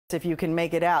If you can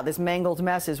make it out, this mangled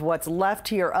mess is what's left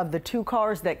here of the two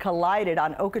cars that collided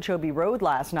on Okeechobee Road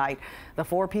last night. The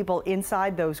 4 people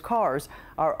inside those cars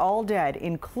are all dead,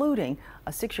 including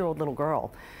a 6-year-old little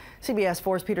girl. CBS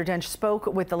 4's Peter Dench spoke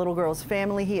with the little girl's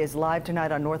family. He is live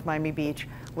tonight on North Miami Beach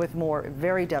with more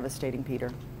very devastating, Peter.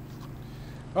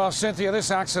 Well, Cynthia,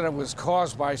 this accident was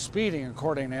caused by speeding,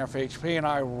 according to FHP, and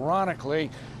ironically,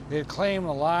 it claimed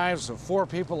the lives of 4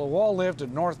 people who all lived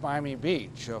in North Miami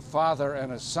Beach, a father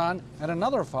and a son, and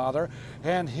another father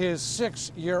and his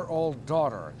 6-year-old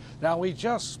daughter. Now, we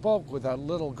just spoke with that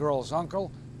little girl's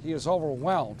uncle. He is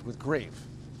overwhelmed with grief.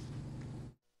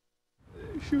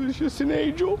 She was just an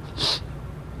angel.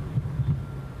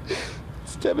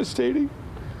 It's devastating.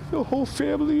 The whole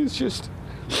family is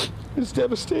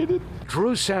devastated.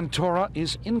 Drew Santora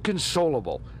is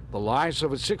inconsolable. The lives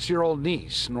of his 6-year-old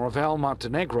niece, Norvel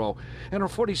Montenegro, and her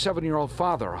 47-year-old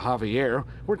father, Javier,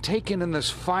 were taken in this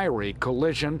fiery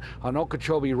collision on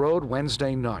Okeechobee Road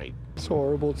Wednesday night. It's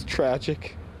horrible. It's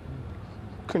tragic.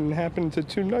 Couldn't happen to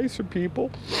 2 nicer people.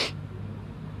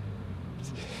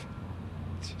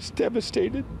 It's just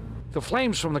devastated. The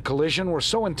flames from the collision were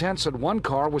so intense that one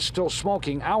car was still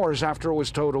smoking hours after it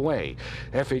was towed away.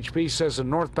 FHP says a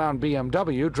northbound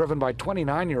BMW driven by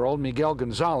 29-year-old Miguel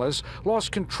Gonzalez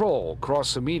lost control,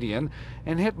 crossed the median,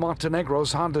 and hit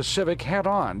Montenegro's Honda Civic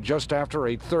head-on just after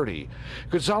 8:30.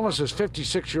 Gonzalez's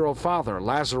 56-year-old father,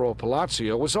 Lazaro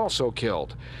Palacio, was also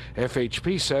killed.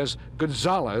 FHP says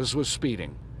Gonzalez was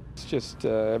speeding. It's just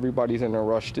everybody's in a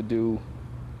rush to do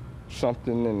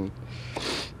something, and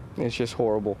it's just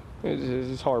horrible.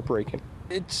 It's heartbreaking.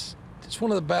 It's one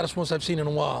of the baddest ones I've seen in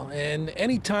a while. And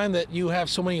any time that you have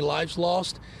so many lives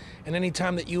lost, and any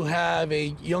time that you have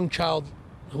a young child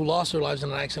who lost their lives in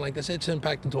an accident like this, it's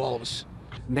impacting to all of us.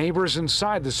 Neighbors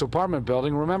inside this apartment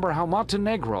building remember how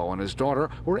Montenegro and his daughter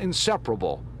were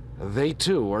inseparable. They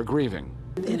too are grieving.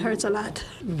 It hurts a lot.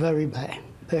 Very bad,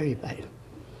 very bad.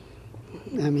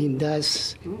 I mean,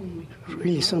 that's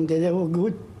really something. They were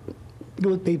good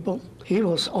people. He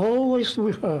was always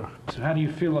with her. So how do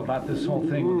you feel about this whole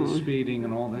thing with the speeding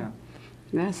and all that?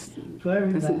 That's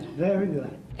very bad, very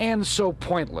good. And so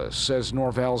pointless, says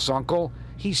Norvel's uncle.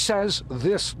 He says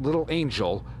this little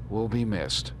angel will be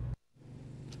missed.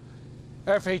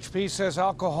 FHP says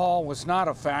alcohol was not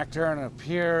a factor, and it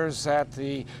appears that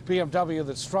the BMW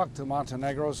that struck the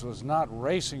Montenegros was not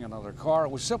racing another car. It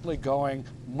was simply going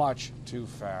much too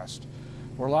fast.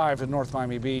 We're live in North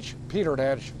Miami Beach. Peter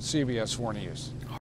Dench, CBS 4 News.